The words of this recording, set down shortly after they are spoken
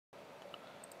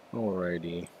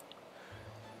Alrighty.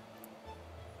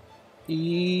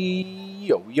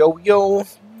 Yo, yo, yo.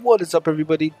 What is up,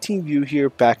 everybody? TeamView here,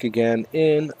 back again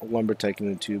in Lumber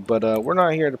Tycoon 2. But we're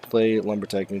not here to play Lumber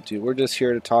Tycoon 2. We're just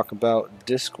here to talk about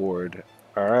Discord.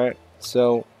 Alright,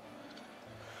 so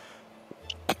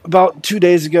about 2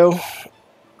 days ago,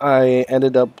 I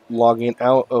ended up logging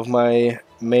out of my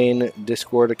main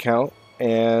Discord account.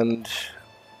 And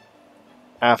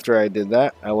after I did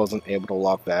that, I wasn't able to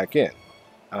log back in.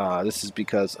 This is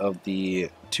because of the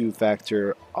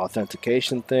two-factor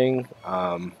authentication thing.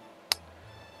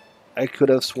 I could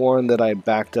have sworn that I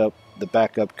backed up the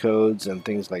backup codes and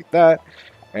things like that,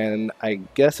 and I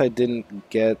guess I didn't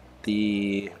get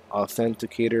the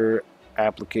authenticator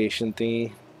application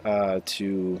thingy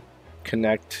to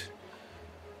connect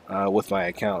with my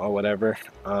account or whatever.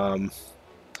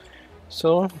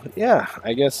 So yeah,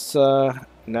 I guess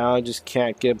now I just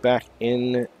can't get back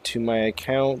into my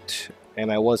account, and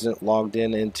I wasn't logged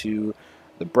in into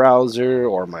the browser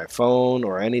or my phone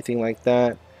or anything like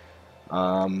that.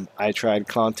 I tried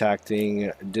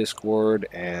contacting Discord,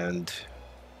 and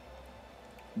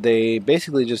they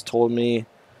basically just told me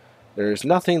there's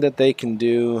nothing that they can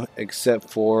do except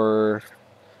for,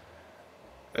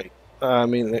 I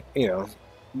mean, you know,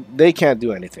 they can't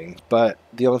do anything, but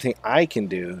the only thing I can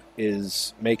do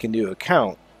is make a new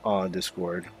account on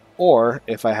Discord, or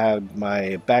if I have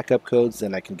my backup codes,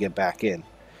 then I can get back in,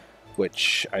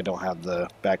 which I don't have the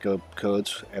backup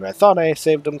codes, and I thought I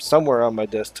saved them somewhere on my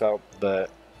desktop,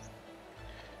 but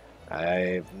I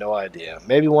have no idea.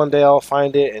 Maybe one day I'll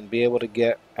find it and be able to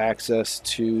get access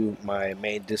to my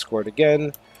main Discord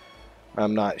again.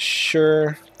 I'm not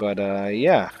sure, but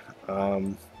yeah.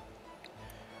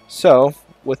 So,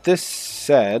 with this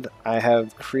said, I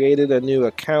have created a new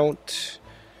account,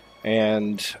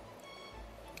 and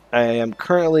I am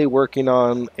currently working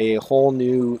on a whole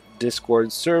new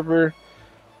Discord server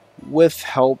with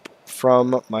help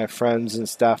from my friends and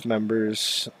staff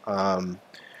members.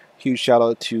 Huge shout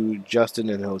out to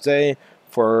Justin and Jose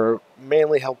for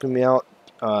mainly helping me out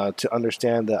to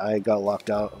understand that I got locked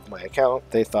out of my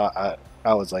account. They thought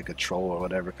I was like a troll or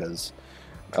whatever because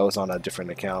I was on a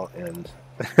different account and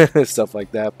stuff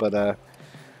like that. But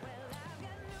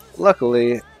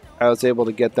luckily, I was able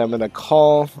to get them in a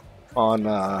call on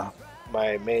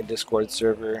my main Discord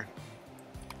server.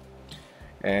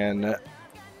 And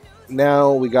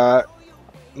now we got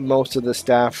most of the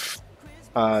staff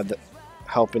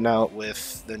helping out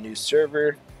with the new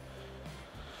server,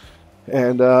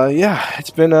 and yeah, it's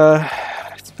been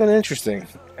interesting.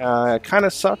 It kind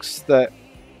of sucks that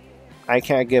I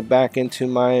can't get back into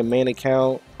my main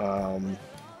account.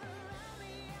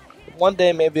 One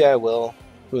day maybe I will,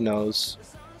 who knows,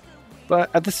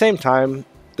 but at the same time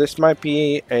this might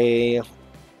be a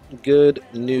good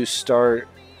new start,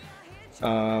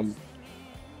 a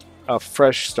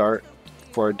fresh start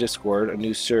for Discord, a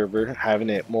new server, having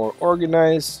it more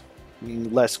organized,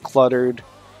 less cluttered,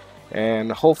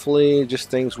 and hopefully just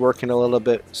things working a little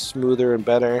bit smoother and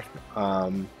better.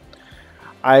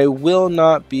 I will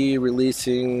not be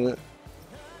releasing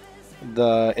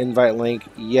the invite link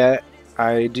yet.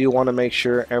 I do want to make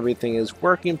sure everything is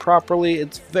working properly.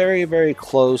 It's very, very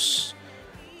close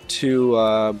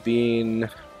to being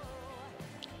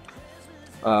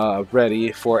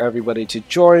ready for everybody to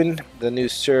join the new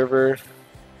server.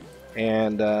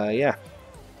 And yeah,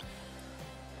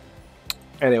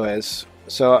 anyways,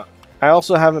 so I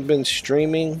also haven't been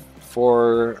streaming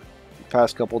for the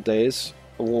past couple days.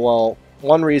 Well,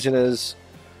 one reason is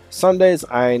Sundays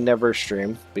I never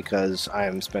stream because I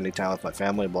am spending time with my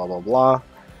family, blah blah blah.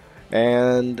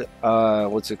 And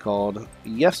what's it called,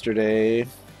 yesterday,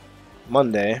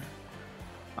 Monday,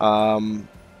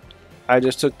 I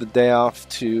just took the day off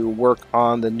to work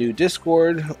on the new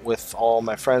Discord with all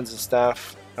my friends and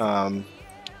staff. Yeah,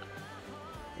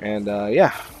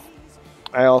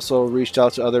 I also reached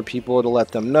out to other people to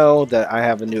let them know that I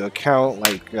have a new account,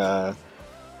 like the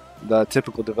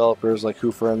typical developers like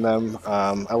Hoofer and them.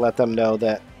 I let them know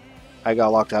that I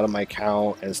got locked out of my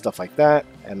account and stuff like that,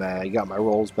 and I got my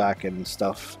roles back and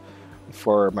stuff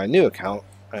for my new account.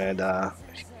 And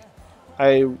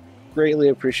I greatly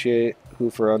appreciate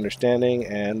Hoofer understanding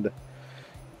and,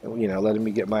 you know, letting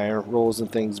me get my roles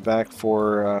and things back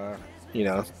for you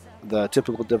know, the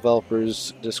typical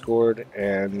developers Discord,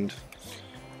 and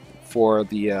for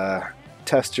the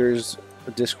testers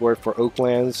Discord for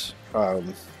Oaklands.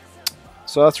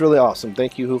 So that's really awesome.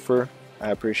 Thank you, Hoofer.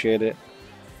 I appreciate it.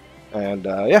 And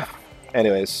yeah,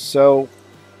 anyways, so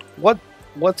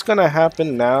what's gonna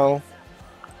happen now?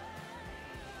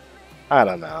 I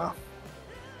don't know.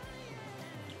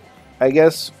 I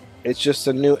guess it's just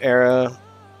a new era.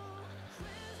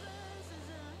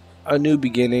 a new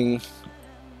beginning,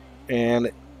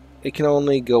 and it can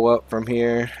only go up from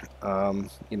here.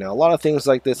 You know, a lot of things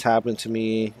like this happen to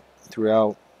me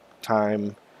throughout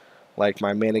time. Like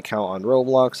my main account on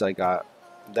Roblox, I got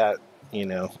that, you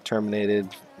know, terminated,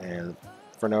 and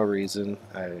for no reason.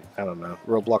 I don't know.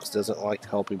 Roblox doesn't like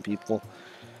helping people.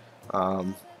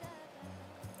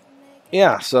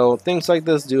 Yeah, so things like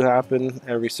this do happen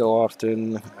every so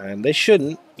often, and they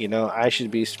shouldn't. You know, I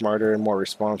should be smarter and more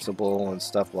responsible and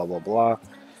stuff, blah blah blah.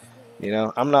 You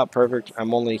know, I'm not perfect.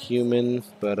 I'm only human,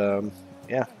 but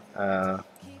yeah.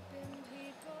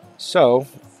 So,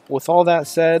 with all that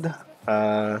said,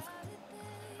 I'll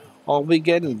be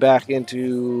getting back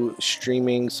into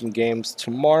streaming some games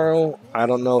tomorrow. I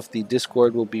don't know if the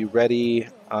Discord will be ready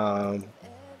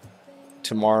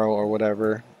tomorrow or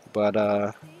whatever, but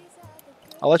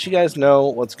I'll let you guys know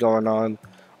what's going on.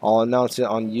 I'll announce it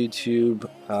on YouTube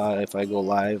if I go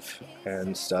live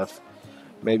and stuff.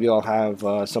 Maybe I'll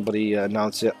have somebody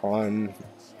announce it on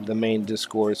the main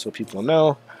Discord so people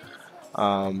know.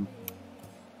 But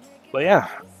yeah,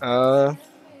 now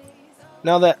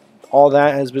that all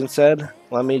that has been said,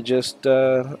 let me just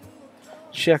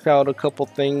check out a couple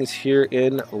things here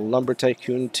in Lumber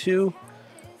Tycoon 2.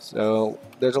 So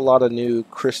there's a lot of new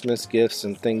Christmas gifts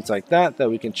and things like that that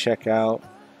we can check out.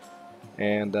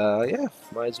 And yeah,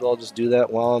 might as well just do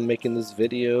that while I'm making this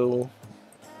video.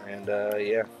 And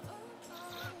yeah.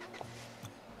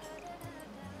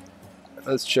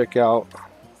 Let's check out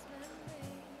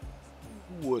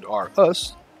Wood Are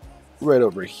Us right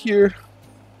over here.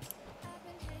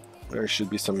 There should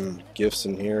be some gifts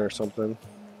in here or something.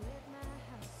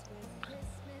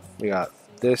 We got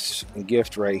this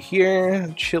gift right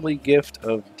here. Chili gift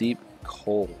of deep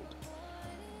cold.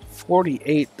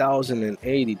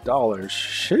 $48,080.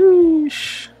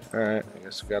 Sheesh. Alright, I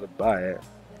guess we gotta buy it.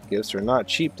 Gifts are not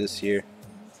cheap this year.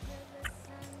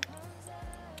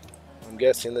 I'm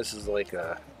guessing this is like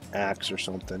a axe or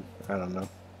something. I don't know.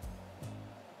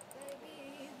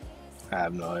 I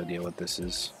have no idea what this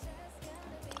is.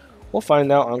 We'll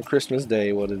find out on Christmas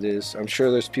Day what it is. I'm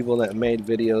sure there's people that made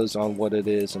videos on what it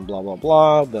is and blah blah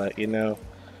blah, but you know,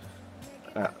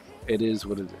 it is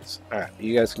what it is. Alright,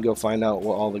 you guys can go find out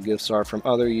what all the gifts are from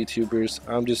other YouTubers.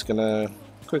 I'm just gonna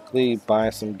quickly buy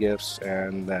some gifts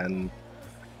and then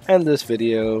end this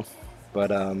video.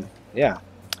 But yeah,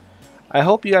 I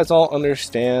hope you guys all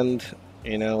understand,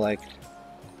 you know, like,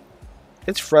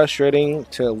 it's frustrating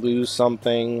to lose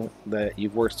something that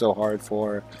you've worked so hard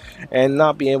for and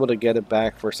not be able to get it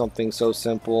back for something so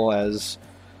simple as,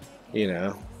 you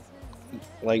know,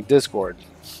 like Discord.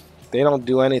 They don't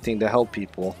do anything to help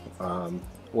people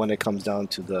when it comes down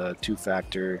to the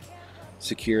two-factor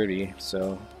security.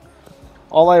 So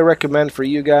all I recommend for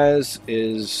you guys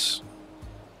is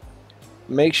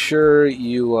make sure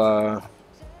you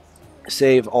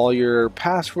save all your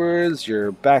passwords,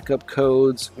 your backup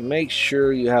codes. Make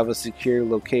sure you have a secure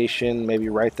location. Maybe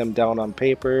write them down on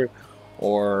paper,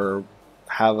 or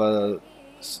have a,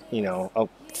 you know, a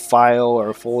file or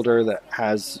a folder that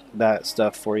has that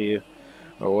stuff for you,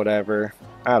 or whatever.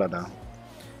 I don't know,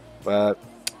 but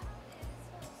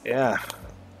yeah.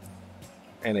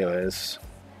 Anyways,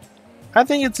 I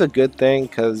think it's a good thing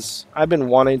because I've been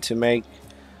wanting to make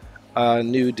a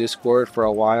new Discord for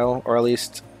a while, or at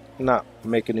least not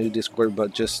make a new Discord,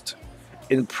 but just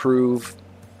improve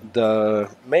the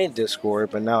main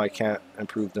Discord. But now I can't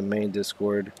improve the main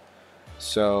Discord,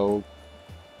 so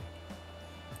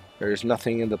there's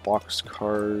nothing in the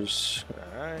boxcars.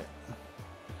 Alright.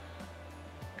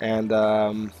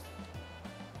 And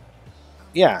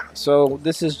yeah, so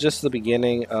this is just the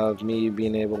beginning of me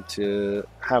being able to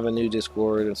have a new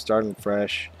Discord and starting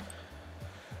fresh.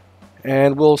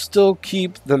 And we'll still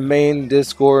keep the main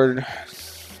Discord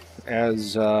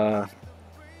as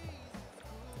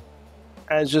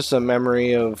just a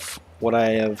memory of what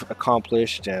I have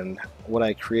accomplished and what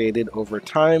I created over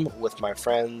time with my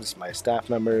friends, my staff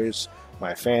members,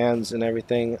 my fans, and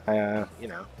everything. You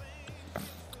know,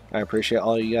 I appreciate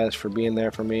all you guys for being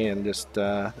there for me and just you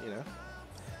know,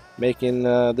 making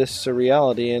this a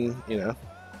reality. And you know,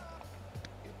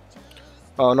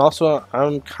 oh, and also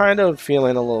I'm kind of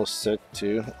feeling a little sick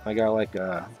too. I got like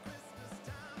a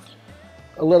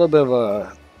little bit of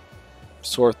a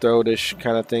sore throat-ish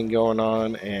kind of thing going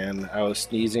on, and I was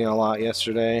sneezing a lot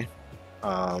yesterday.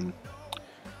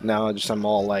 Now I'm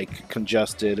all like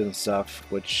congested and stuff,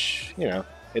 which, you know,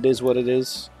 it is what it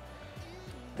is.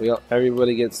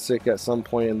 Everybody gets sick at some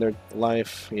point in their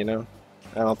life, you know.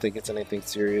 I don't think it's anything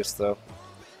serious though.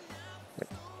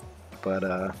 But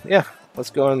yeah, let's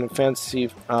go into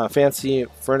fancy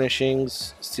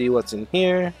furnishings, see what's in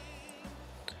here.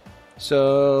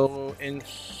 So in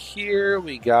here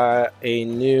we got a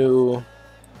new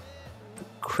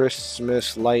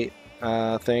Christmas light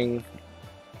thing.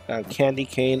 Candy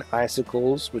cane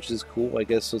icicles, which is cool. I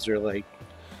guess those are like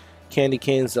candy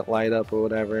canes that light up or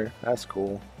whatever. That's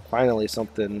cool. Finally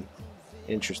something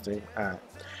interesting.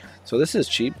 So this is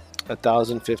cheap,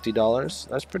 $1,050.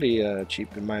 That's pretty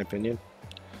cheap in my opinion.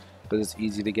 But it's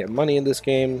easy to get money in this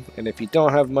game, and if you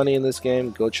don't have money in this game,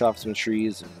 go chop some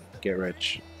trees and get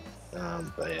rich.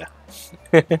 But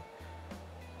yeah.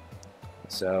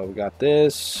 So we got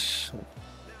this.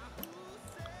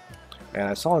 And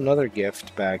I saw another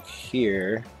gift back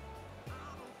here.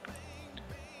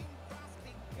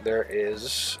 There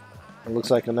is, it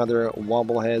looks like another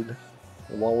wobblehead.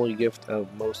 Wobble gift of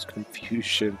most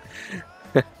confusion.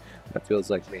 That feels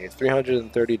like me.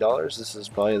 $330. This is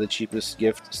probably the cheapest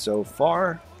gift so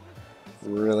far.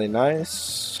 Really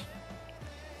nice.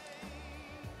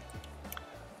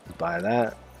 Buy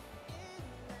that.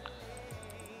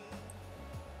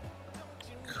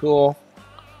 Cool.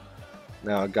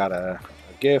 Now I got a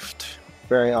gift.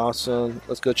 Very awesome.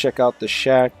 Let's go check out the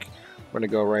shack. We're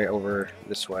gonna go right over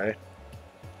this way.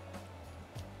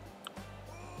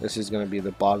 This is gonna be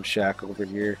the Bob Shack over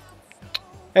here.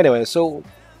 Anyway, so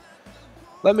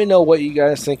let me know what you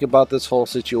guys think about this whole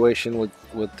situation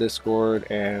with Discord,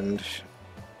 and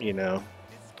you know,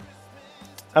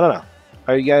 I don't know.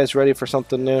 Are you guys ready for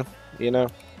something new? You know,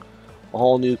 a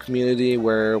whole new community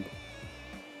where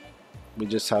we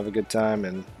just have a good time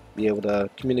and be able to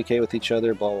communicate with each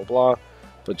other, blah blah blah,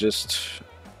 but just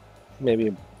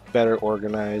maybe better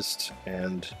organized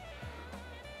and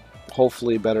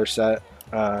hopefully better set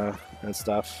and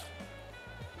stuff.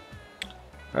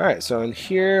 Alright, so in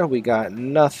here we got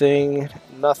nothing.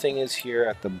 Nothing is here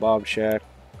at the Bob Shack.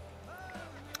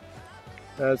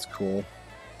 That's cool.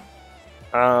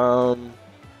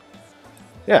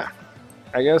 Yeah,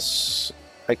 I guess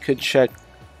I could check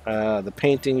the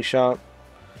painting shop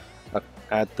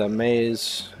at the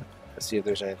maze. Let's see if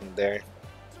there's anything there.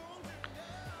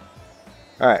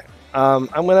 Alright, I'm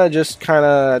gonna just kind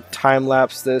of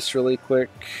time-lapse this really quick.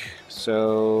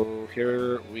 So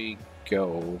here we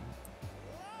go.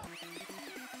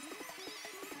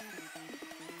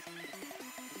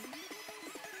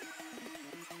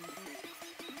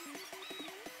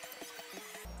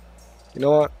 You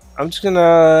know what? I'm just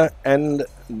gonna end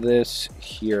this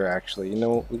here actually. You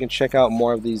know, we can check out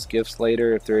more of these gifts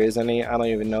later if there is any. I don't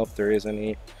even know if there is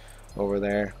any over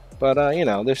there. But you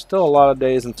know, there's still a lot of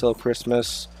days until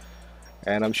Christmas,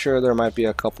 and I'm sure there might be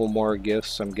a couple more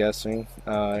gifts, I'm guessing,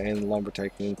 in Lumber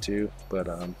Tycoon 2. But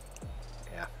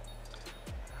yeah.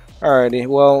 Alrighty,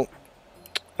 well,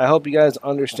 I hope you guys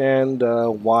understand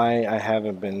why I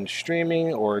haven't been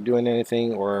streaming or doing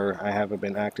anything, or I haven't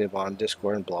been active on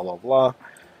Discord and blah blah blah.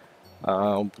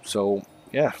 So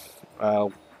yeah,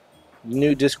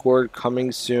 new Discord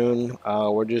coming soon.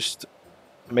 We're just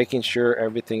making sure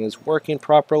everything is working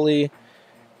properly,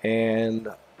 and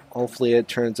hopefully it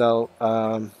turns out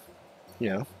you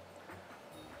know,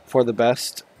 for the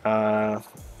best.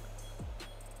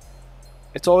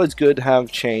 It's always good to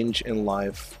have change in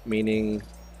life, meaning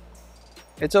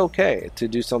it's okay to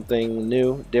do something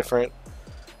new, different,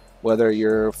 whether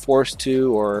you're forced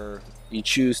to or you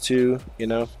choose to, you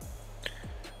know.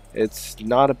 It's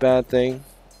not a bad thing.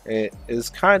 It is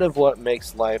kind of what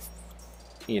makes life,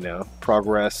 you know,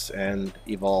 progress and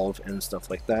evolve and stuff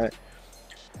like that.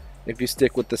 If you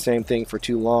stick with the same thing for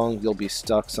too long, you'll be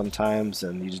stuck sometimes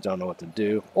and you just don't know what to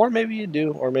do. Or maybe you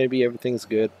do, or maybe everything's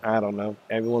good. I don't know.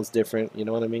 Everyone's different, you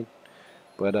know what I mean?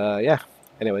 But yeah.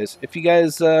 Anyways, if you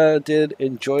guys did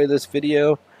enjoy this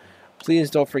video,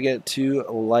 please don't forget to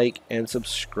like and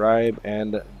subscribe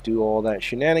and do all that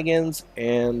shenanigans.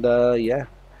 And yeah,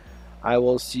 I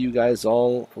will see you guys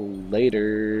all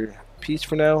later. Peace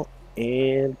for now,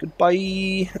 and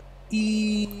goodbye.